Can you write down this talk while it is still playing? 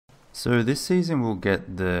So this season we'll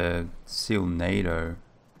get the Seal NATO.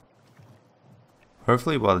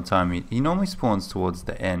 Hopefully by the time he normally spawns towards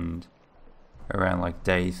the end, around like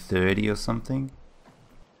day 30 or something.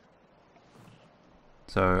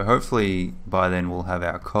 So hopefully by then we'll have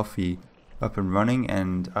our coffee up and running,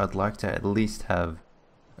 and I'd like to at least have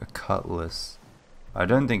a cutlass. I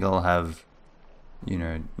don't think I'll have, you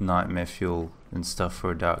know, nightmare fuel and stuff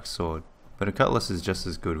for a dark sword, but a cutlass is just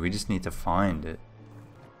as good. We just need to find it.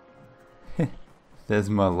 There's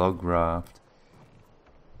my log raft.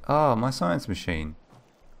 Oh, my science machine.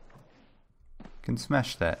 Can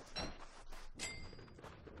smash that.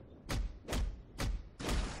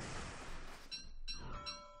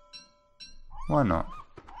 Why not?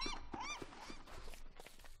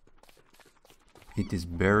 Eat this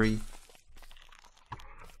berry.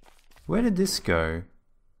 Where did this go?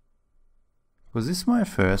 Was this my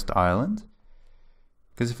first island?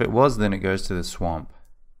 Because if it was, then it goes to the swamp.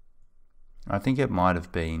 I think it might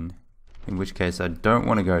have been. In which case I don't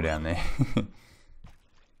want to go down there.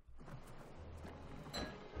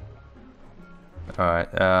 Alright,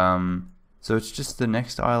 so it's just the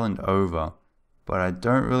next island over. But I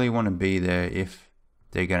don't really want to be there if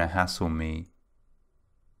they're going to hassle me.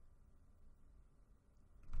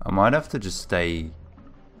 I might have to just stay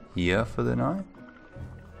here for the night.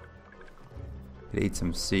 Could eat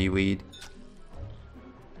some seaweed.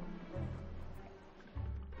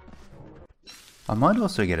 I might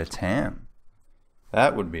also get a tam.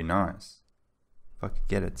 That would be nice. If I could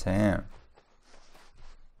get a tam.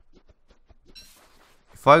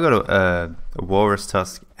 If I got a walrus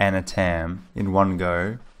tusk and a tam in one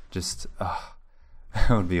go, just, that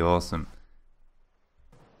would be awesome.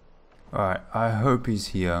 Alright, I hope he's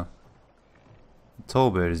here. The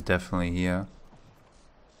tall bird is definitely here.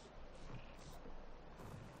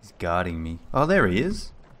 He's guarding me. Oh, there he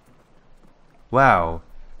is. Wow.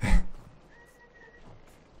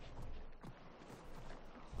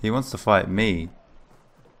 He wants to fight me.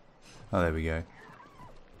 Oh, there we go.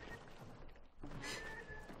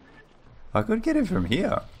 I could get him from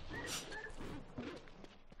here.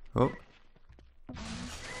 Oh.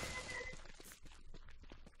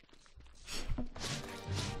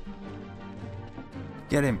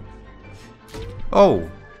 Get him. Oh.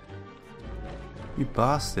 You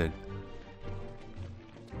bastard.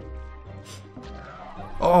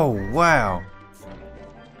 Oh, wow.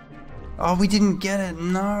 Oh, we didn't get it.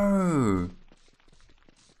 No.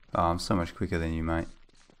 Oh, I'm so much quicker than you, mate.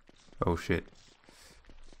 Oh, shit.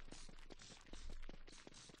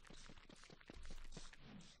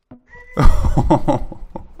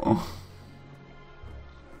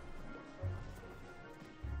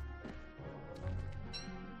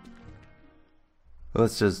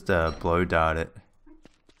 Let's just blow dart it.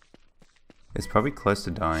 It's probably close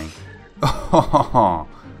to dying.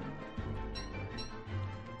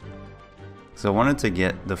 So I wanted to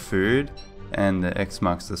get the food and the X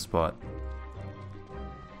marks the spot.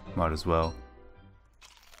 Might as well.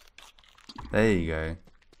 There you go.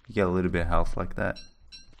 You get a little bit of health like that.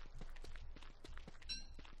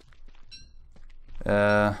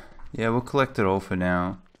 Yeah, we'll collect it all for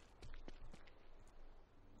now.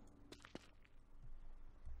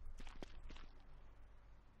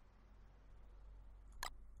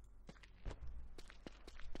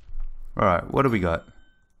 Alright, what do we got?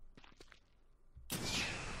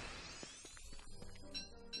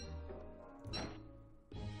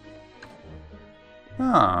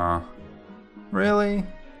 Ah, really?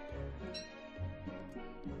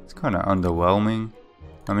 It's kind of underwhelming.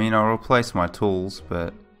 I mean, I'll replace my tools,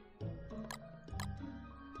 but...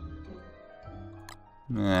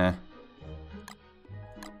 Meh.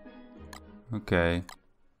 Okay.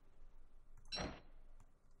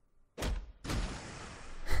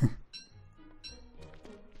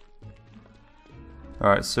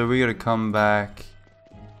 Alright, so we gotta come back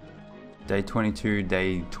day 22,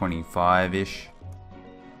 day 25-ish.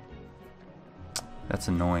 That's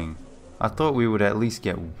annoying. I thought we would at least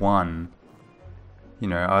get one. You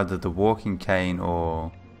know, either the walking cane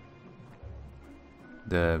or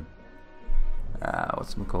the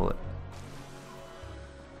whatchamacallit?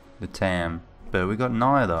 The tam. But we got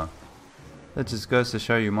neither. That just goes to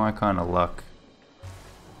show you my kind of luck.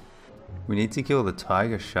 We need to kill the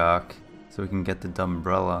tiger shark so we can get the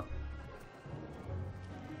dumbrella.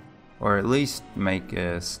 Or at least make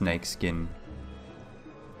a snakeskin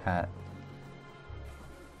hat.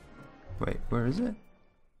 Wait, where is it?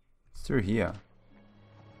 It's through here.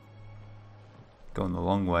 Going the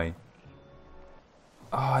long way.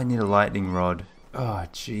 Oh, I need a lightning rod. Oh,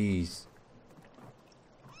 jeez.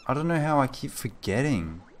 I don't know how I keep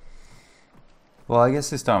forgetting. Well, I guess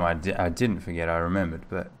this time I didn't forget, I remembered,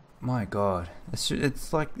 but My god.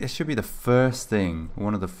 It's like, it should be the first thing,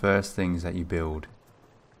 one of the first things that you build.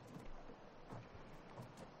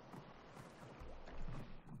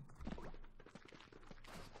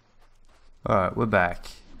 Alright, we're back.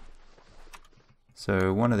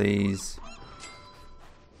 So one of these.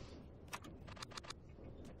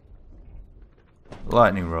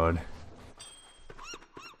 Lightning rod.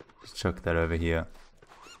 Just chuck that over here.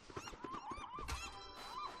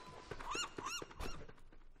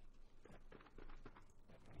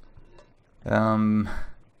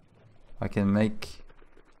 I can make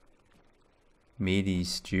meaty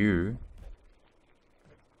stew,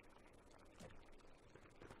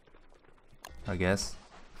 I guess.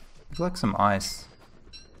 I'd like some ice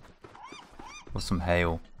or some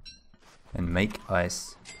hail and make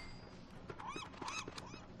ice.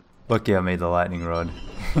 Lucky I made the lightning rod.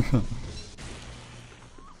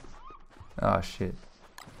 Oh shit.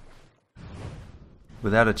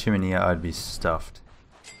 Without a chimney I'd be stuffed.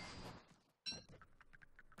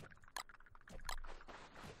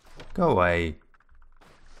 Go away.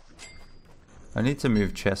 I need to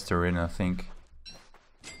move Chester in, I think.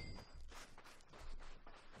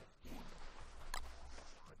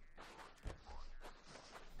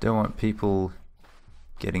 Don't want people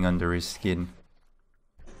getting under his skin.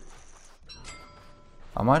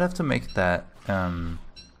 I might have to make that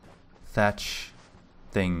thatch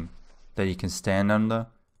thing that you can stand under.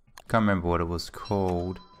 Can't remember what it was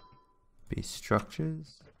called. Be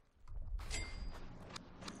structures?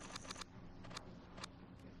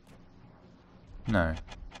 No.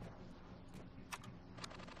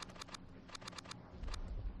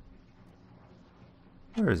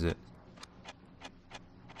 Where is it?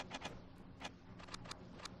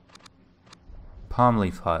 Palm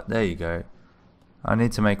leaf hut. There you go. I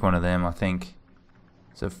need to make one of them, I think.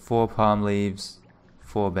 So 4 palm leaves,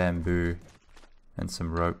 4 bamboo, and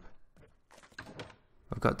some rope.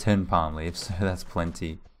 I've got 10 palm leaves, so that's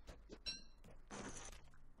plenty.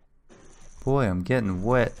 Boy, I'm getting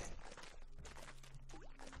wet.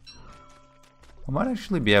 I might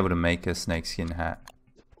actually be able to make a snakeskin hat.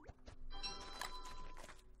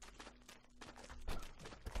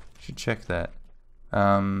 Should check that.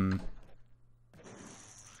 Do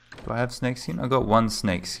I have snakeskin? I got 1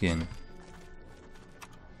 snakeskin.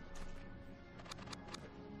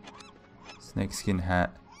 Snakeskin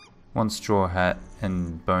hat, 1 straw hat,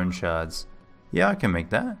 and bone shards. Yeah, I can make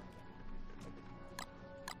that.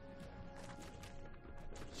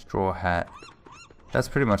 Straw hat. That's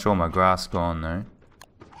pretty much all my grass gone though.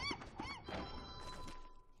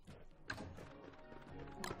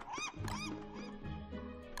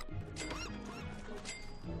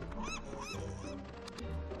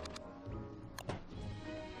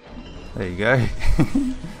 There you go.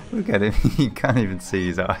 Look at him, you can't even see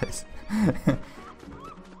his eyes.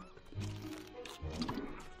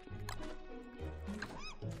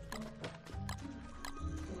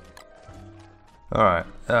 Alright,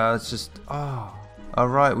 let's just... Oh,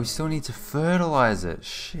 alright, we still need to fertilize it.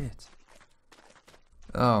 Shit.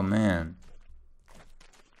 Oh man.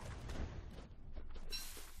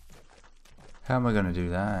 How am I gonna do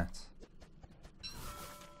that?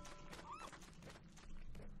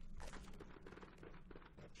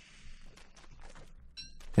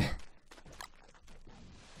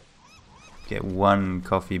 Get 1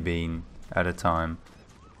 coffee bean at a time.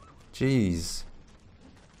 Jeez.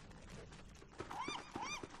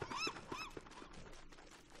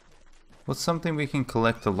 What's something we can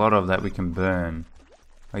collect a lot of that we can burn?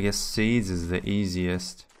 I guess seeds is the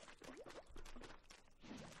easiest.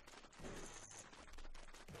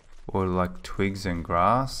 Or like twigs and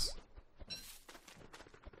grass.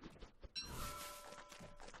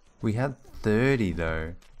 We had 30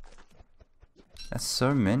 though. That's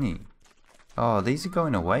so many. Oh, these are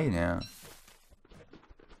going away now.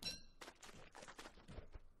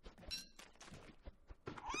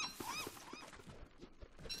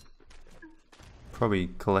 Probably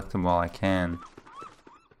collect them while I can.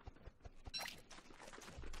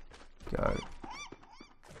 Go.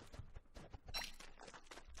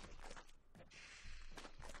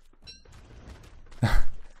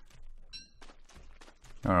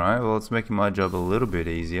 Alright, well it's making my job a little bit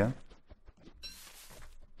easier.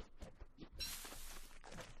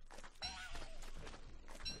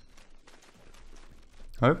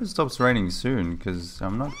 I hope it stops raining soon, because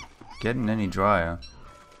I'm not getting any drier.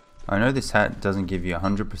 I know this hat doesn't give you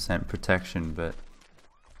 100% protection, but...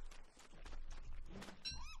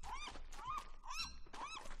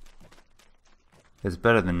 it's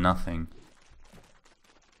better than nothing.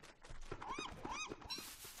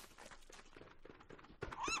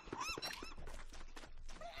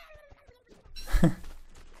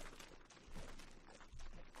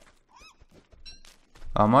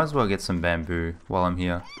 I might as well get some bamboo while I'm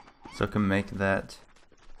here, so I can make that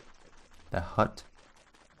the hut.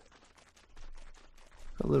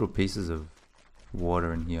 Got little pieces of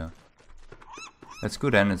water in here. It's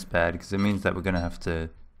good and it's bad because it means that we're gonna have to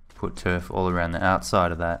put turf all around the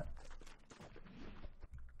outside of that.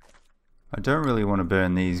 I don't really want to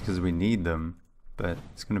burn these because we need them, but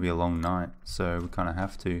it's gonna be a long night, so we kind of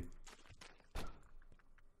have to.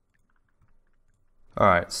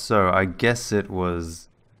 Alright, so I guess it was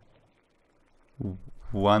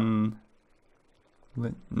 3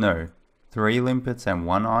 limpets and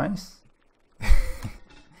 1 ice?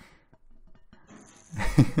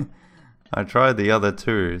 I tried the other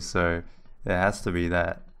 2, so it has to be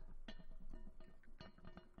that.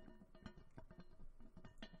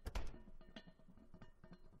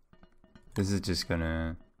 This is just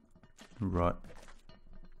gonna rot.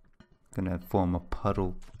 Gonna form a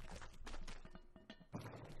puddle.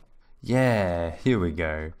 Yeah, here we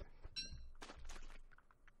go.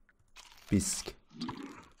 Bisque.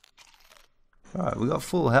 Alright, we got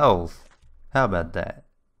full health. How about that?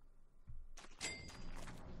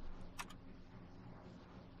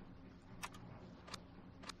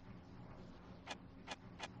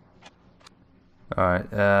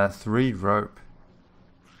 Alright, 3 rope.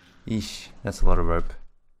 Eesh, that's a lot of rope.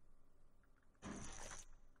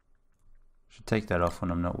 Should take that off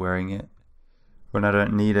when I'm not wearing it. When I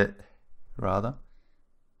don't need it, rather.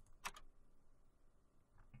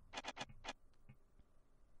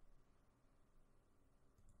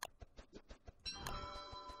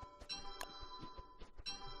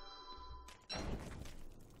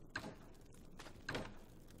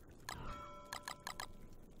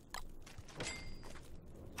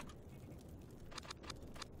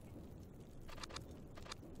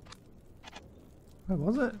 Where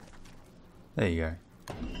was it? There you go.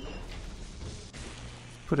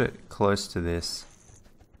 Put it close to this.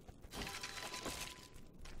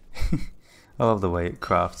 I love the way it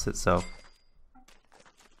crafts itself.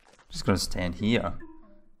 Just gonna stand here.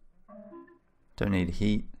 Don't need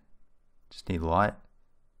heat. Just need light.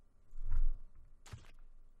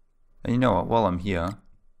 And you know what, while I'm here,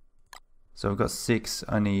 so I've got 6,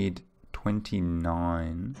 I need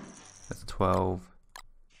 29. That's 12.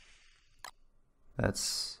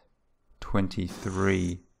 That's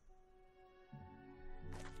 23.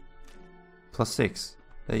 Plus 6.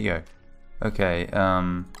 There you go. Okay,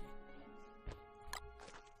 that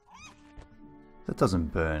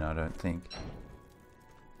doesn't burn, I don't think.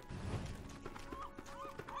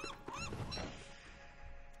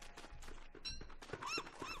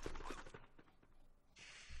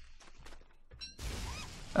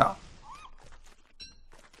 Oh.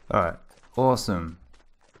 Alright, awesome.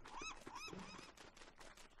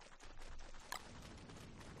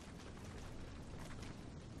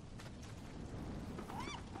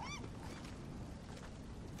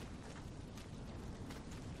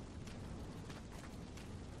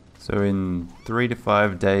 So in 3 to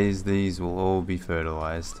 5 days, these will all be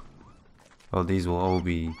fertilized. Well, these will all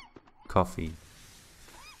be coffee.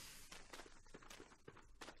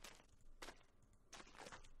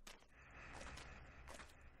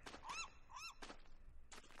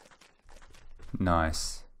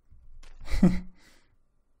 Nice.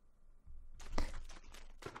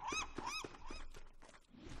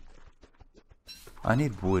 I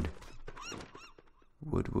need wood.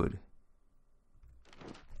 Wood.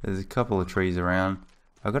 There's a couple of trees around.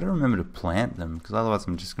 I've got to remember to plant them, because otherwise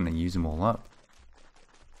I'm just going to use them all up.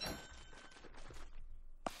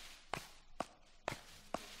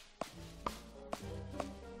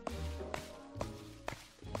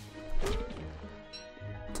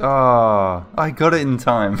 Oh, I got it in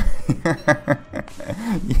time.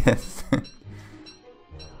 Yes.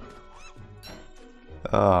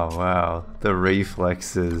 Oh, wow. The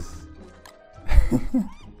reflexes.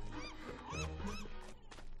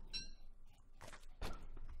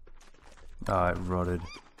 Oh, it rotted.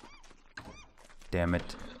 Damn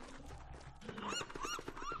it.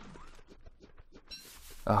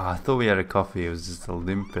 Oh, I thought we had a coffee. It was just a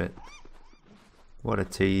limpet. What a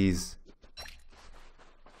tease.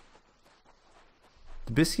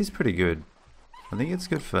 The biscuit's pretty good. I think it's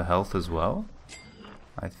good for health as well.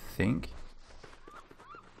 I think.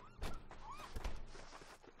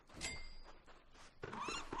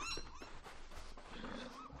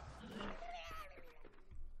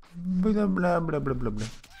 Blah blah blah blah blah blah.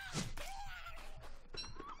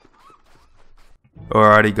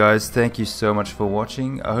 Alrighty guys, thank you so much for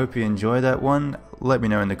watching. I hope you enjoyed that one. Let me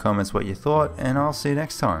know in the comments what you thought, and I'll see you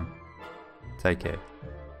next time. Take care.